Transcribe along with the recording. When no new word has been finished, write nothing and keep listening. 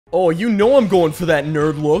Oh, you know I'm going for that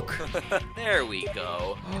nerd look. There we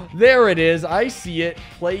go. There it is. I see it.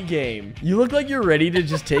 Play game. You look like you're ready to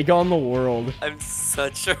just take on the world. I'm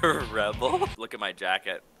such a rebel. Look at my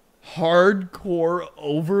jacket. Hardcore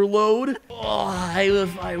overload? Oh,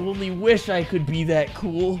 I only wish I could be that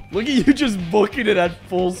cool. Look at you just booking it at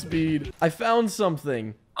full speed. I found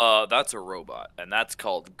something. That's a robot, and that's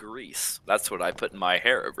called grease. That's what I put in my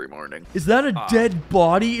hair every morning. Is that a dead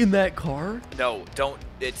body in that car? No, don't.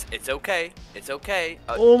 It's okay. It's okay.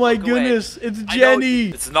 Oh my goodness, it's Jenny.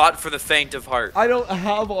 It's not for the faint of heart. I don't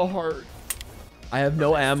have a heart. I have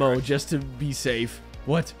no ammo just to be safe.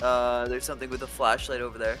 What? There's something with a flashlight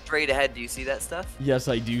over there. Straight ahead, do you see that stuff? Yes,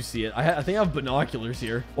 I do see it. I think I have binoculars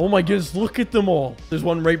here. Oh my goodness, look at them all. There's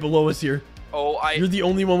one right below us here. Oh, You're the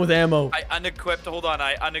only one with ammo. I unequipped. Hold on,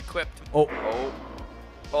 I unequipped. Oh. Oh.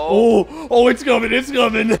 Oh. Oh, it's coming. It's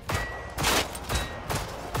coming.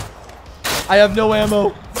 I have no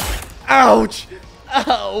ammo. Ouch.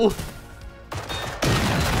 Ow.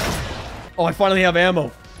 Oh, I finally have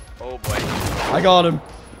ammo. Oh, boy. I got him.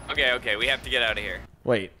 Okay, we have to get out of here.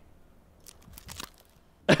 Wait.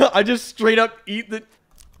 I just straight up eat the...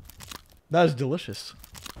 That is delicious.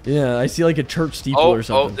 Yeah, I see like a church steeple or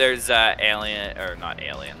something. Oh, there's alien, or not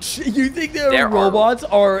aliens. You think their robots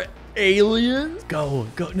are aliens? Go.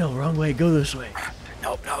 No, wrong way. Go this way.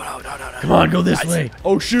 No. Come on, go this way.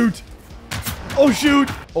 Oh, shoot. Oh, shoot.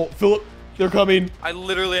 Oh, Philip, they're coming. I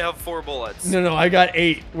literally have 4 bullets. No, I got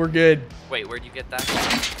 8. We're good. Wait, where'd you get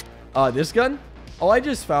that? This gun? Oh, I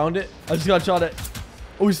just found it. I just got shot at.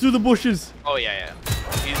 Oh, he's through the bushes. Oh, yeah.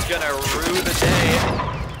 He's gonna rue the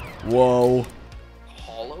day. Whoa.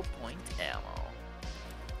 Hollow point ammo.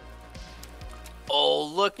 Oh,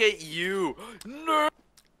 look at you.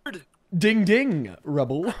 Nerd. Ding, ding,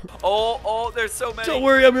 rebel. Oh, there's so many. Don't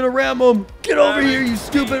worry, I'm gonna ram them. Get over here, you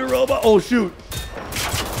stupid robot. Oh, shoot.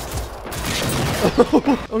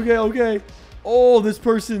 Okay. Oh, this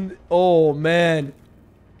person. Oh, man.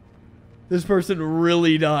 This person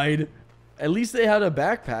really died. At least they had a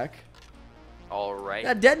backpack. All right.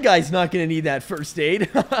 That dead guy's not gonna need that first aid.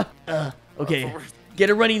 Okay, get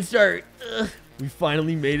a running start. We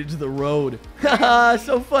finally made it to the road. Haha,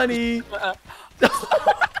 so funny.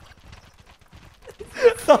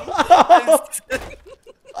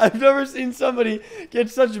 I've never seen somebody get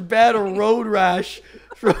such bad road rash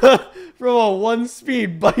from a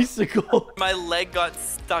 1-speed bicycle. My leg got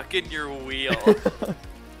stuck in your wheel.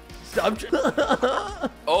 Stop.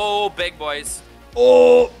 Oh, big boys.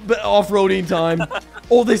 Oh, off-roading time.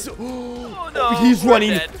 Oh, this. Oh, no. He's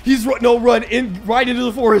running. No, run in right into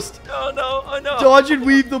the forest. No. Oh, no. Dodge and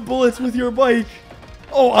weave the bullets with your bike.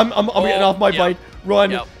 Oh, I'm getting off my bike.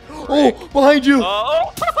 Run. Yep. Oh, behind you.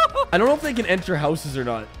 Oh. I don't know if they can enter houses or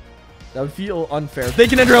not. That would feel unfair. They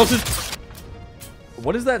can enter houses.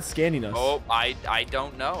 What is that scanning us? Oh, I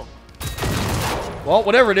don't know. Well,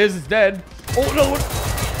 whatever it is, it's dead. Oh, no.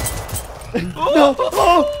 No.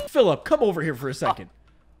 Oh. Philip, come over here for a second.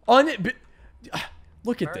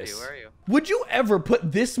 Look at this. Where are you? Would you ever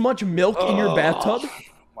put this much milk in your bathtub?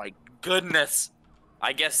 My goodness.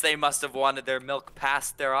 I guess they must have wanted their milk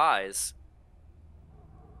past their eyes.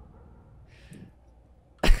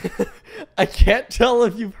 I can't tell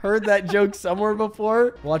if you've heard that joke somewhere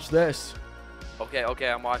before. Watch this. Okay,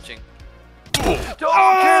 I'm watching.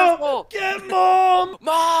 Oh, get Mom!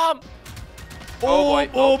 Mom! Oh,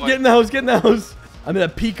 boy. Get in the house. I'm gonna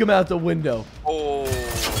peek him out the window. Oh.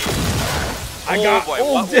 I got. Boy.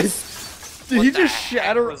 Oh, did he just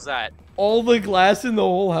shatter What was that? all the glass in the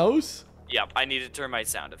whole house? Yep, I need to turn my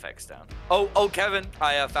sound effects down. Oh, Kevin,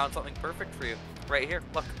 I found something perfect for you. Right here,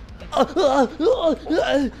 look.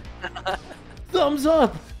 Thumbs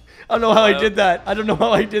up. I don't know how I did that.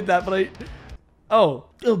 But I. Oh,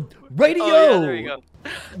 radio. Oh, yeah, there you go.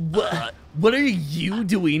 What are you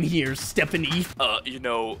doing here, Stephanie?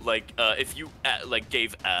 If you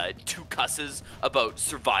gave 2 cusses about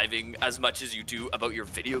surviving as much as you do about your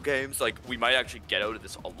video games, like, we might actually get out of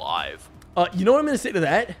this alive. You know what I'm gonna say to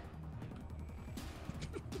that?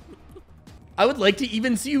 I would like to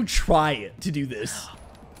even see you try to do this.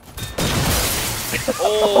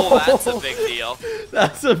 Oh, that's a big deal.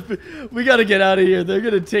 We gotta get out of here. They're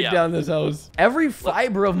gonna take down this house. Every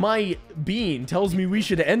fiber of my being tells me we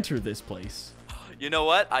should enter this place. You know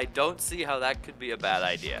what? I don't see how that could be a bad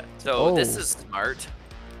idea. So this is smart.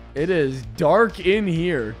 It is dark in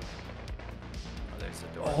here. Oh, there's a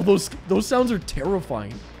door. Oh, those sounds are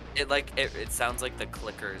terrifying. It sounds like the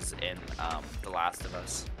clickers in The Last of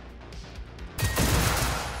Us.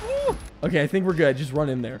 Okay, I think we're good. Just run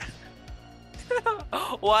in there.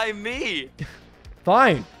 Why me?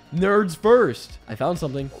 Fine. Nerds first. I found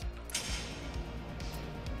something.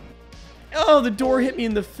 Oh, the door hit me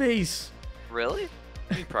in the face. Really?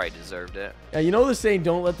 You probably deserved it. Yeah, you know the saying,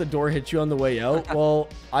 don't let the door hit you on the way out? Well,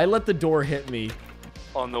 I let the door hit me.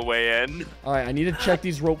 On the way in. All right, I need to check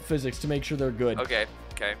these rope physics to make sure they're good. Okay.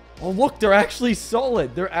 Okay. Oh, look, they're actually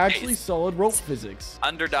solid. They're actually solid rope physics.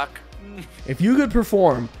 Underduck. If you could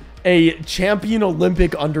perform a champion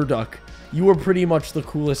Olympic underduck, you were pretty much the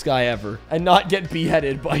coolest guy ever. And not get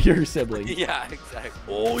beheaded by your sibling. Yeah, exactly.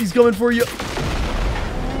 Oh, he's coming for you.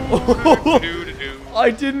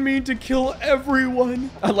 I didn't mean to kill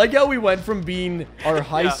everyone. I like how we went from being our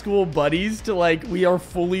high school buddies to like we are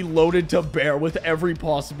fully loaded to bear with every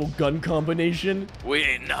possible gun combination. We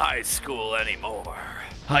ain't in high school anymore.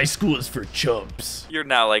 High school is for chumps. You're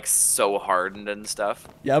now like so hardened and stuff.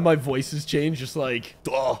 Yeah, my voice has changed. Just like,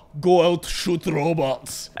 go out, shoot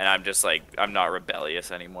robots. And I'm just like, I'm not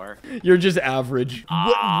rebellious anymore. You're just average.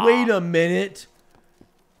 Wait a minute.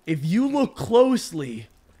 If you look closely,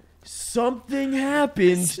 something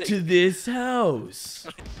happened to this house.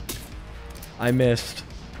 I missed.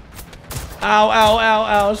 Ow, ow, ow,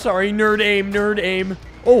 ow. Sorry, nerd aim, nerd aim.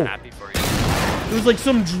 Oh, Happy for you. it was like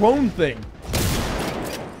some drone thing.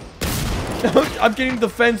 I'm getting the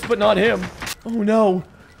fence, but not him. Oh no.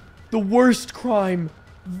 The worst crime.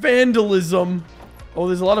 Vandalism. Oh,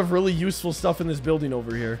 there's a lot of really useful stuff in this building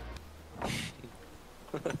over here.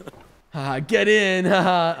 Haha, get in.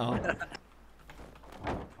 Haha.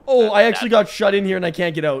 Oh, I actually got shut in here and I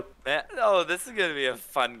can't get out. Oh, this is gonna be a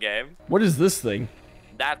fun game. What is this thing?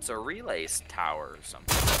 That's a relay tower or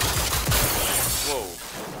something.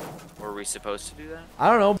 Whoa. Were we supposed to do that? I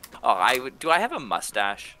don't know. Oh, do I have a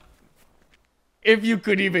mustache? If you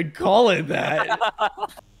could even call it that.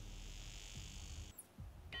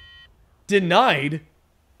 Denied?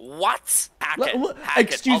 What? Hack it. Hack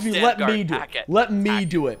Excuse me, let me do it. Let me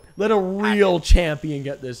do it. Let a real champion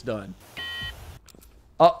get this done.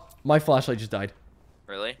 Oh, my flashlight just died.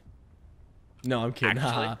 Really? No, I'm kidding.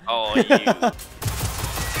 Actually? Oh, you.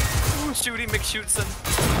 Ooh, Shooty McShootson.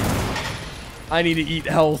 I need to eat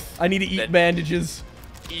health. I need to eat bandages.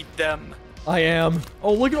 Eat them. I am.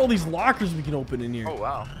 Oh, look at all these lockers we can open in here. Oh,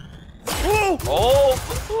 wow. Oh!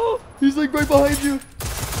 Oh! He's like right behind you.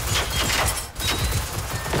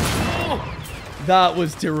 That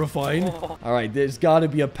was terrifying. Oh. All right, there's got to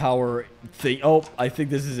be a power thing. Oh, I think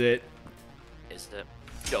this is it. Is it?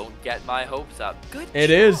 Don't get my hopes up. Good It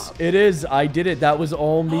job. is. It is. I did it. That was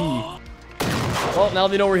all me. Well, now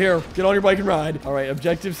they know we're here. Get on your bike and ride. All right,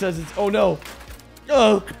 objective says it's... Oh, no.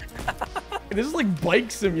 Oh. This is like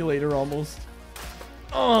bike simulator almost.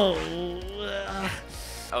 Oh.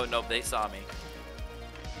 Oh, no, they saw me.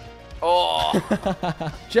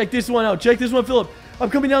 Oh. Check this one out. Check this one, Philip. I'm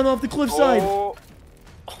coming down off the cliffside.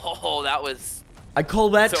 Oh, that was... I call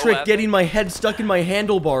that so trick epic. getting my head stuck in my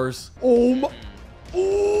handlebars. Oh my...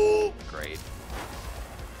 Oh. Great.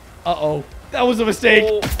 Uh-oh. That was a mistake.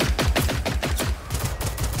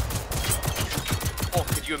 Oh,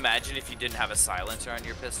 could you imagine if you didn't have a silencer on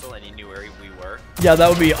your pistol and you knew where we were? Yeah, that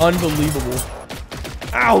would be unbelievable.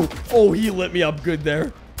 Ow. Oh, he lit me up good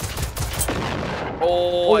there.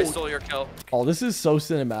 Oh, I stole your kill. Oh, this is so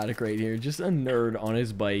cinematic right here. Just a nerd on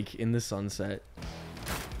his bike in the sunset.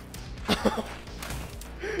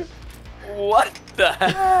 What the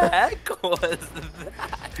heck was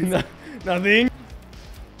that? Nothing.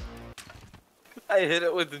 I hit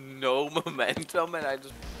it with no momentum and I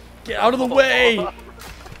just... Get out of the way.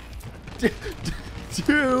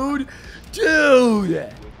 Dude.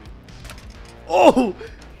 Dude. Oh.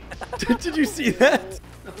 Did you see that?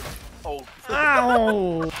 Oh.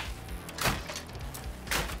 Ow.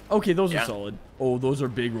 Okay, those are solid. Oh, those are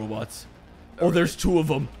big robots. Oh, there's two of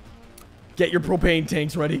them. Get your propane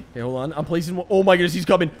tanks ready. Okay, hold on. I'm placing one. Oh my goodness, he's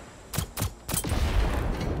coming.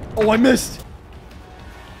 Oh, I missed.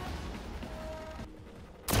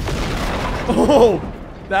 Oh,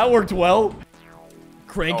 that worked well.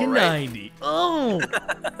 Cranking 90. Oh.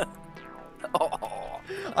 Oh.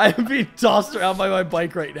 I am being tossed around by my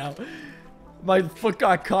bike right now. My foot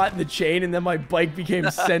got caught in the chain and then my bike became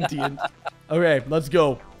sentient. Okay, let's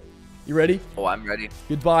go. You ready? Oh, I'm ready.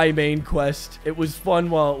 Goodbye, main quest. It was fun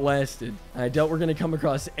while it lasted. I doubt we're gonna come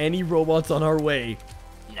across any robots on our way.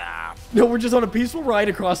 Nah. No, we're just on a peaceful ride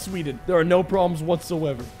across Sweden. There are no problems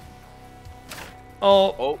whatsoever.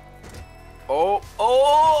 Oh. Oh. Oh.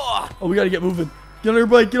 Oh. Oh, we gotta get moving. Get on your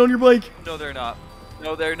bike. Get on your bike. No, they're not.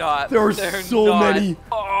 No, they're not. There are They're so not. many.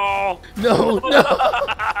 Oh. No,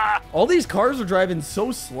 no. All these cars are driving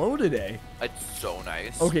so slow today. It's so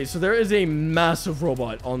nice. Okay, so there is a massive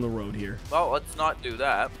robot on the road here. Well, let's not do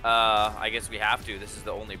that. I guess we have to. This is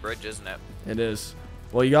the only bridge, isn't it? It is.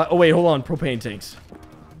 Well, you got... Oh, wait, hold on. Propane tanks.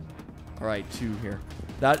 All right, 2 here.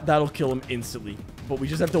 That'll kill him instantly. But we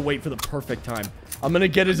just have to wait for the perfect time. I'm gonna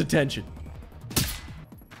get his attention.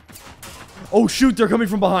 Oh, shoot. They're coming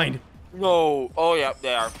from behind. No. Oh, yeah,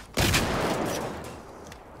 they are.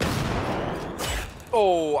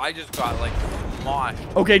 Oh, I just got, like,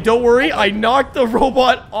 moshed. Okay, don't worry. I knocked the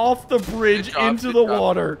robot off the bridge into the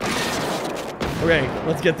water. Okay,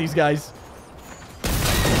 let's get these guys.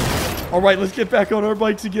 All right, let's get back on our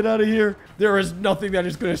bikes and get out of here. There is nothing that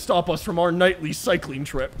is going to stop us from our nightly cycling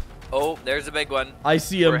trip. Oh, there's a big one. I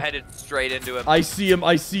see him. We're headed straight into him. I see him.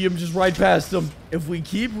 I see him. Just ride past him. If we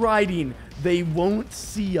keep riding, they won't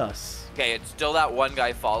see us. Okay, it's still that one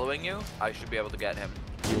guy following you. I should be able to get him.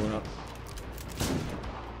 Going up.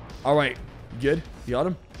 All right. You good? You got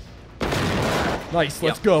him? Nice.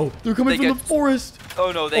 Let's go. They're coming from the forest.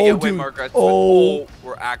 Oh, no. They get way more aggressive. Oh,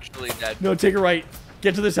 we're actually dead. No, take it right.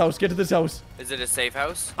 Get to this house. Get to this house. Is it a safe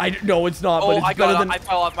house? No, it's not. But it's better than... I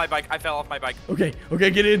fell off my bike. I fell off my bike. Okay. Okay,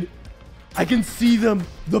 get in. I can see them.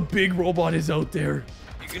 The big robot is out there.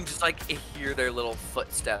 You can just, like, hear their little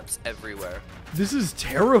footsteps everywhere. This is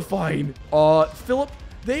terrifying. Philip,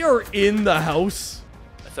 they are in the house.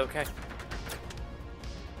 It's okay.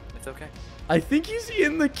 It's okay. I think he's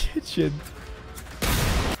in the kitchen.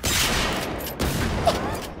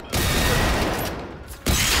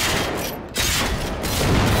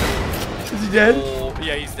 Is he dead? Oh,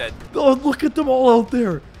 yeah, he's dead. Oh, look at them all out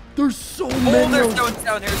there. There's so many. Oh, there's stones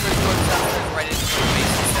down here. There's stones down there. Right into the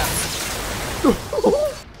basic steps.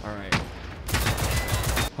 All right.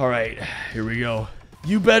 All right. Here we go.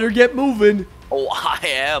 You better get moving. Oh, I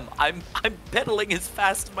am. I'm pedaling as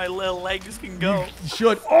fast as my little legs can go. You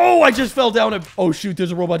should. Oh, I just fell down. Oh, shoot.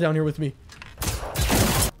 There's a robot down here with me.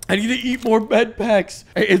 I need to eat more med packs.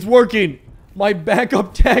 Hey, it's working. My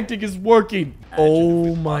backup tactic is working.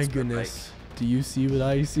 Oh, my goodness. Do you see what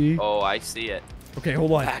I see? Oh, I see it. Okay,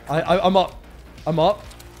 hold on. I'm up. I'm up.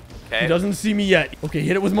 Okay. He doesn't see me yet. Okay,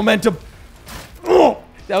 hit it with momentum. Oh,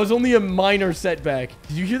 that was only a minor setback.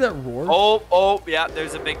 Did you hear that roar? Oh, yeah.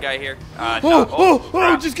 There's a big guy here.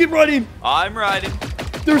 Just keep running. I'm riding.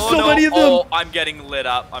 There's so many of them. Oh, I'm getting lit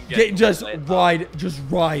up. I'm getting just lit ride. up. Just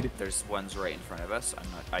ride. There's ones right in front of us.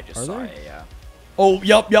 I just Are saw there? a. Oh,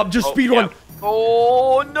 yep. Just speed run.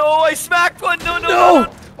 Oh no! I smacked one.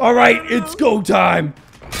 No. All right, it's go time.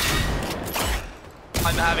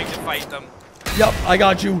 I'm having to fight them. Yep, I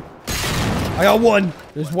got you. I got one.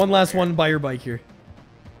 There's one last one by your bike here.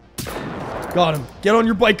 Got him. Get on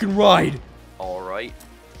your bike and ride. All right.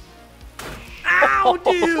 Ow,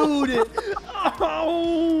 dude.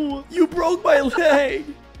 Ow. You broke my leg.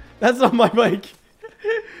 That's not my bike.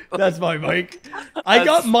 That's my bike. I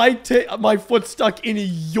got my foot stuck in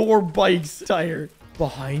your bike's tire.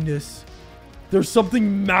 Behind us. There's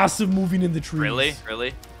something massive moving in the trees.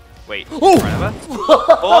 Really? Wait. Oh! In front of us?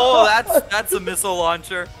 Oh, that's a missile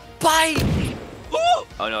launcher. Bike!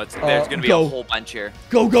 Oh no, there's gonna be a whole bunch here.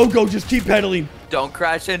 Go. Just keep pedaling. Don't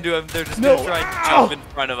crash into them. They're just gonna try and jump in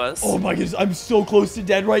front of us. Oh my goodness, I'm so close to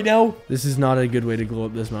dead right now. This is not a good way to glow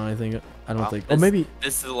up this mount, I don't think. Or maybe.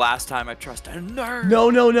 This is the last time I trust a nerd.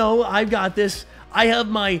 No. I've got this. I have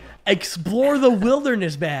my Explore the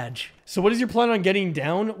Wilderness badge. So what is your plan on getting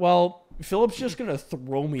down? Well, Philip's just gonna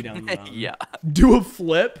throw me down the mountain. Yeah. Do a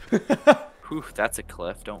flip. Whew, that's a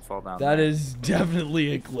cliff. Don't fall down. That is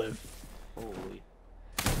definitely a cliff. Holy.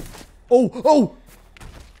 Oh!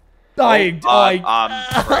 I died.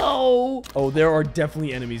 Oh, Oh, there are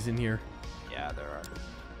definitely enemies in here. Yeah, there are.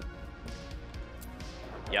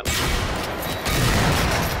 Yep.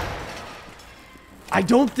 I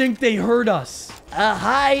don't think they heard us.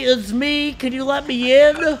 Hi, it's me. Can you let me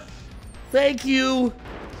in? Thank you.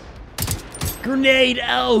 Grenade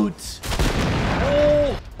out.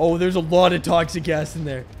 Oh, there's a lot of toxic gas in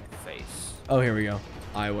there. Face. Oh, here we go.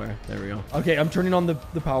 Eyewear. There we go. Okay, I'm turning on the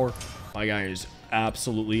power. My guy is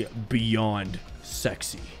absolutely beyond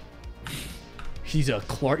sexy. He's the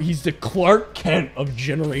Clark Kent of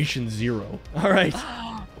Generation Zero. All right.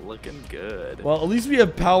 Looking good. Well, at least we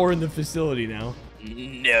have power in the facility now.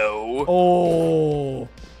 No. Oh,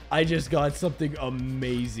 I just got something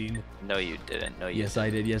amazing. No, you didn't. No, you Yes, I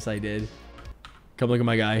did. Yes, I did. Come look at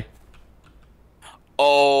my guy.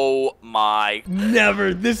 Oh my.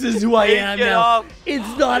 Never. This is who I am now.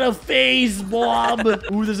 It's not a phase, Bob.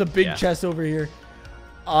 Ooh, there's a big chest over here.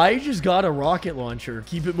 I just got a rocket launcher.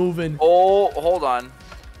 Keep it moving. Oh, hold on.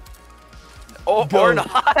 Oh, or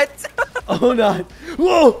not. Oh, not.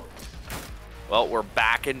 Whoa. Well, we're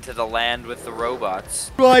back into the land with the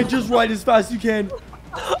robots. Ride, just ride as fast as you can.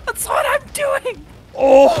 That's what I'm doing.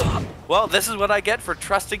 Oh. Well, this is what I get for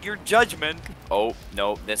trusting your judgment. Oh,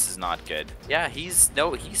 no, this is not good. Yeah, he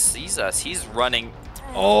sees us. He's running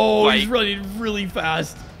Oh, he's running really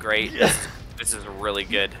fast. Great. This is really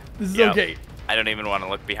good. This is okay. I don't even want to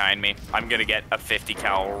look behind me. I'm gonna get a 50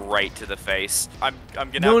 cal right to the face. I'm gonna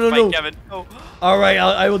have to fight Kevin. Oh. All right,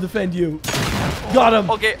 I will defend you. Got him.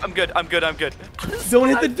 Okay, I'm good. Don't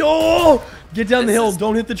hit the door. Get down the hill.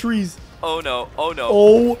 Don't hit the trees. Oh no. Oh no.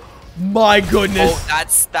 Oh my goodness. Oh,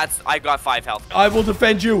 that's. I got 5 health. I will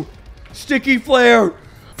defend you. Sticky flare.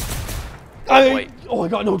 I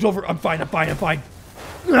got no over. I'm fine.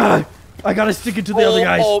 I gotta stick it to the other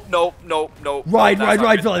guys. Oh no. Ride,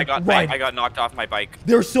 fella. I got knocked off my bike.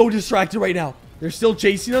 They're so distracted right now. They're still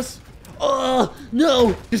chasing us.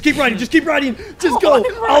 No. Just keep riding. Just go.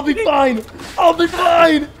 I'll be fine.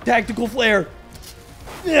 Tactical flare.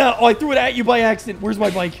 Yeah. Oh, I threw it at you by accident. Where's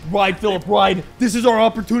my bike? Ride, Philip. Ride. This is our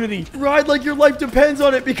opportunity. Ride like your life depends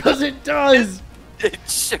on it, because it does. It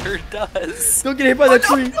sure does. Don't get hit by that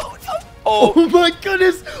tree. No. Oh my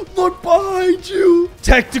goodness. Look behind you.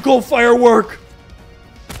 Tactical firework.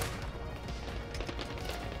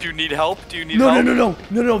 Do you need help? No.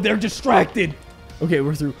 They're distracted. Okay,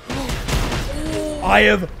 we're through. I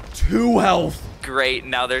have 2 health. Great.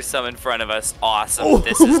 Now there's some in front of us. Awesome. Oh.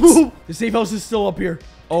 This is. The safe house is still up here.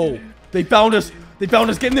 Oh, they found us.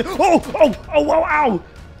 Getting there. Ow.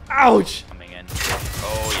 Ouch. Coming in.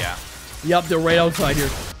 Oh yeah. Yep, they're right outside here.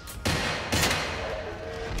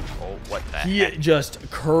 Oh, what the He heck? just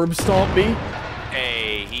curb stomped me.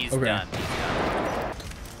 Hey, he's done.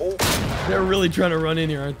 Oh, they're really trying to run in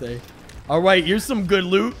here, aren't they? All right, here's some good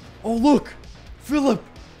loot. Oh, look. Philip,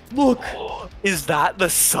 look. Is that the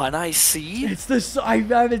sun I see? It's the sun. I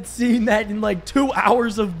haven't seen that in like 2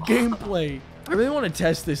 hours of gameplay. I really want to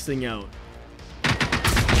test this thing out.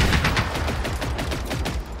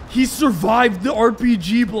 He survived the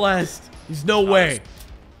RPG blast. There's no way.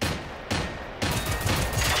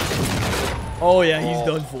 Oh yeah, he's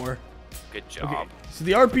done for. Good job. Okay, so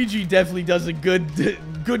the RPG definitely does a good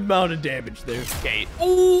amount of damage there. Okay.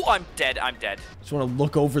 Oh, I'm dead. Just want to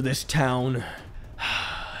look over this town.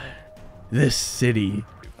 This city.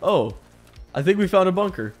 Oh, I think we found a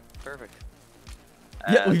bunker. Perfect.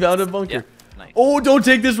 Yeah, we found a bunker. Yeah, nice. Oh, don't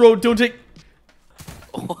take this road. Don't take.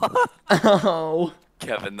 Oh.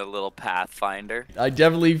 Kevin, the little pathfinder. I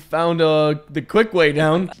definitely found the quick way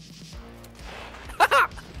down.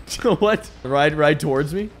 What? Ride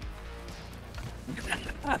towards me?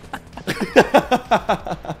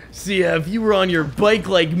 See, if you were on your bike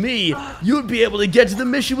like me, you would be able to get to the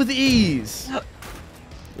mission with ease.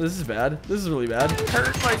 This is bad. This is really bad.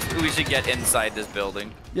 We should get inside this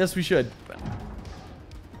building. Yes, we should.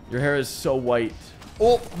 Your hair is so white.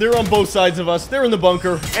 Oh, they're on both sides of us. They're in the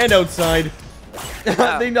bunker and outside.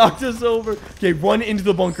 They knocked us over. Okay, run into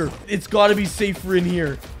the bunker. It's got to be safer in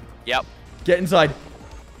here. Yep. Get inside.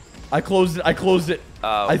 I closed it.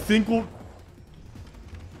 Oh. I think we'll...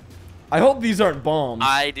 I hope these aren't bombs.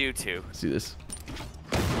 I do too. See this?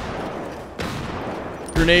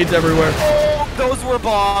 Grenades everywhere. Oh, those were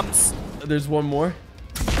bombs. There's one more.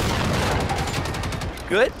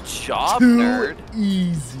 Good job, Too nerd.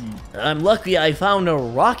 easy. I'm lucky I found a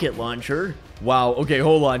rocket launcher. Wow. Okay,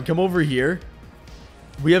 hold on. Come over here.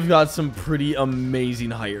 We have got some pretty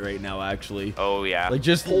amazing height right now, actually. Oh, yeah. Like,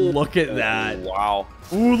 just look at that. Wow.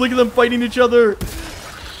 Ooh, look at them fighting each other.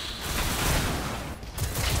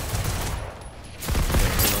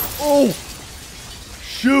 Oh!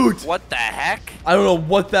 Shoot! What the heck? I don't know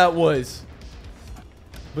what that was.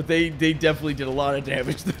 But they definitely did a lot of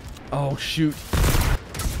damage. Oh, shoot.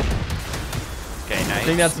 Okay, nice. I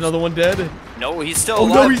think that's another one dead. No, he's still Oh,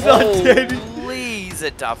 alive. no, he's not dead. He's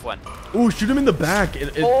a tough one. Oh, shoot him in the back.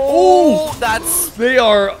 Oh, that's... They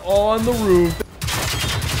are on the roof.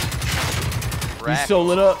 Wrecked. He's so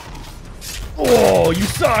lit up. Oh, you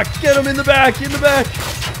suck. Get him in the back.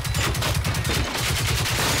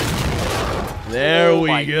 There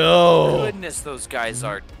we go. Goodness, those guys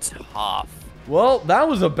are tough. Well, that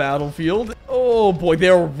was a battlefield. Oh, boy.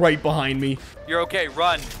 They're right behind me. You're okay.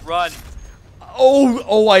 Run.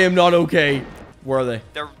 Oh, I am not okay. Where are they?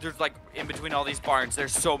 There's like in between all these barns.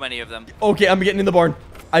 There's so many of them. Okay, I'm getting in the barn.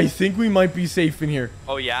 I think we might be safe in here.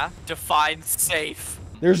 Oh, yeah? Define safe.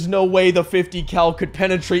 There's no way the 50 cal could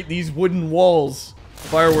penetrate these wooden walls.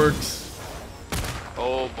 Fireworks.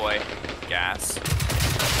 Oh, boy. Gas.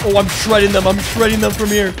 Oh, I'm shredding them from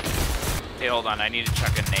here. Hey, hold on. I need to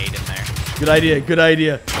chuck a nade in there. Good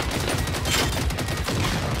idea.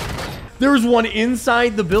 There's one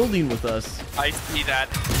inside the building with us. I see that.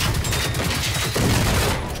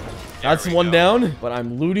 That's one down, but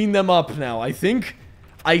I'm looting them up now. I think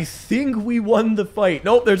we won the fight.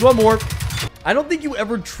 Nope, there's one more. I don't think you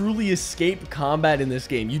ever truly escape combat in this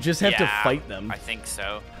game. You just have to fight them. I think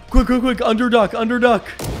so. Quick, quick, quick. Underduck, underduck.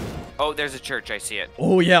 Oh, there's a church. I see it.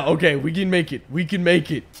 Oh, yeah. Okay, we can make it. We can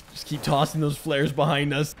make it. Just keep tossing those flares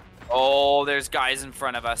behind us. Oh, there's guys in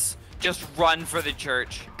front of us. Just run for the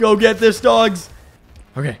church. Go get this, dogs.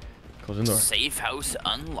 Okay, closing the door. Safe house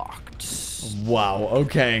unlocked. Wow,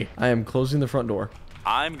 okay. I am closing the front door.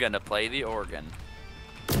 I'm gonna play the organ.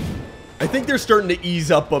 I think they're starting to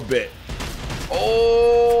ease up a bit.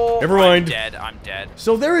 Oh, never mind. I'm dead. I'm dead.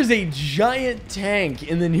 So there is a giant tank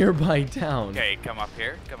in the nearby town. Okay, come up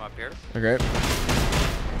here. Come up here. Okay.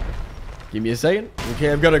 Give me a second. Okay,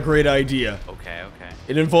 I've got a great idea. Okay, okay.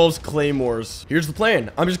 It involves claymores. Here's the plan.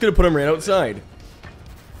 I'm just gonna put him right outside.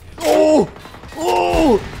 Oh!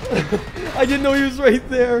 Oh! I didn't know he was right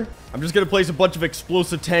there. I'm just gonna place a bunch of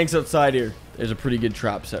explosive tanks outside here. There's a pretty good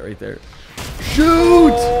trap set right there.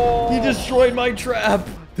 Shoot! Oh. He destroyed my trap.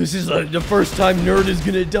 This is the first time Nerd is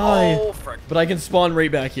gonna die. Oh, frick. But I can spawn right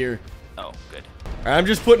back here. Oh, good. I'm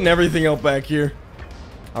just putting everything out back here.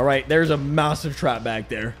 All right, there's a massive trap back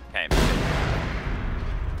there. Okay.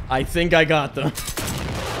 I think I got them.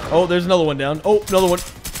 Oh, there's another one down. Oh, another one.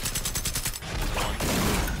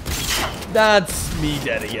 That's me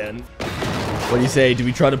dead again. What do you say? Do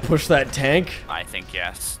we try to push that tank? I think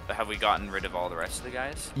yes. Have we gotten rid of all the rest of the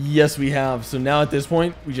guys? Yes, we have. So now at this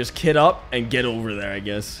point, we just kit up and get over there, I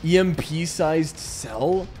guess. EMP-sized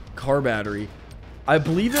cell? Car battery. I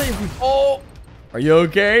believe that if we... Oh! Are you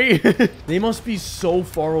okay? They must be so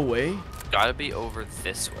far away. Gotta be over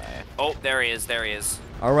this way. Oh, there he is. There he is.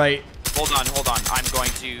 All right. Hold on, hold on. I'm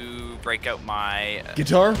going to break out my...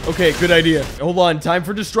 Guitar? Okay, good idea. Hold on. Time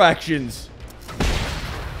for distractions.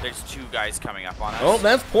 There's two guys coming up on us. Oh,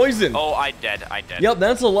 that's poison. Oh, I dead. I dead. Yep,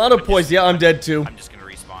 that's a lot of poison. Yeah, I'm dead too. I'm just gonna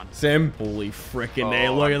respawn. Sim. Holy frickin' A.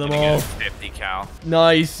 Oh, Look I'm at them gonna all. get a 50 cal.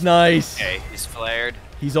 Nice, nice. Okay, he's flared.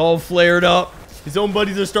 He's all flared up. His own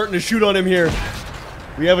buddies are starting to shoot on him here.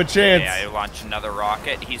 We have a chance. Yeah, I launch another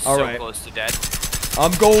rocket. He's All so right. close to dead.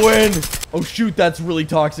 I'm going. Oh, shoot. That's really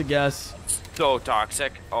toxic gas. So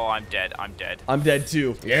toxic. Oh, I'm dead. I'm dead. I'm dead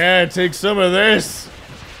too. Yeah, take some of this.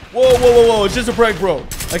 Whoa, whoa, whoa, whoa. It's just a prank, bro.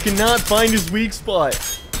 I cannot find his weak spot.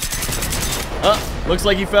 Looks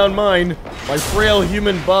like he found mine. My frail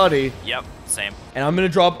human body. Yep, same. And I'm going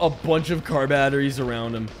to drop a bunch of car batteries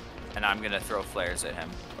around him. And I'm gonna throw flares at him.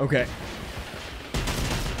 Okay.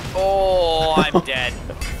 Oh, I'm dead.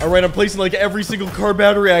 All right, I'm placing like every single car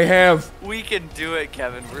battery I have. We can do it,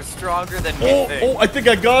 Kevin. We're stronger than we Oh, think. oh, I think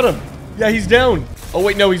I got him. Yeah, he's down. Oh,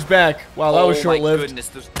 wait, no, he's back. Wow, that was short-lived. Oh my goodness,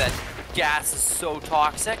 that gas is so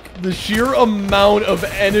toxic. The sheer amount of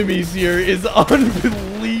enemies here is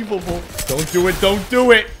unbelievable. Don't do it, don't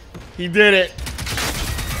do it. He did it.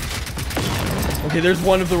 Okay, there's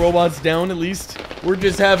one of the robots down at least. We're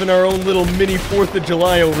just having our own little mini 4th of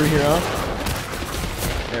July over here, huh?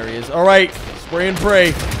 There he is. All right, spray and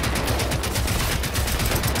pray.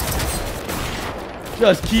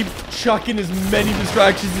 Just keep chucking as many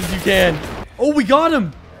distractions as you can. Oh, we got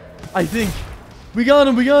him. I think. We got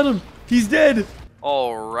him, we got him. He's dead.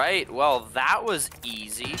 All right, well, that was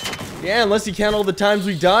easy. Yeah, unless you count all the times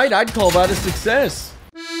we died, I'd call that a success.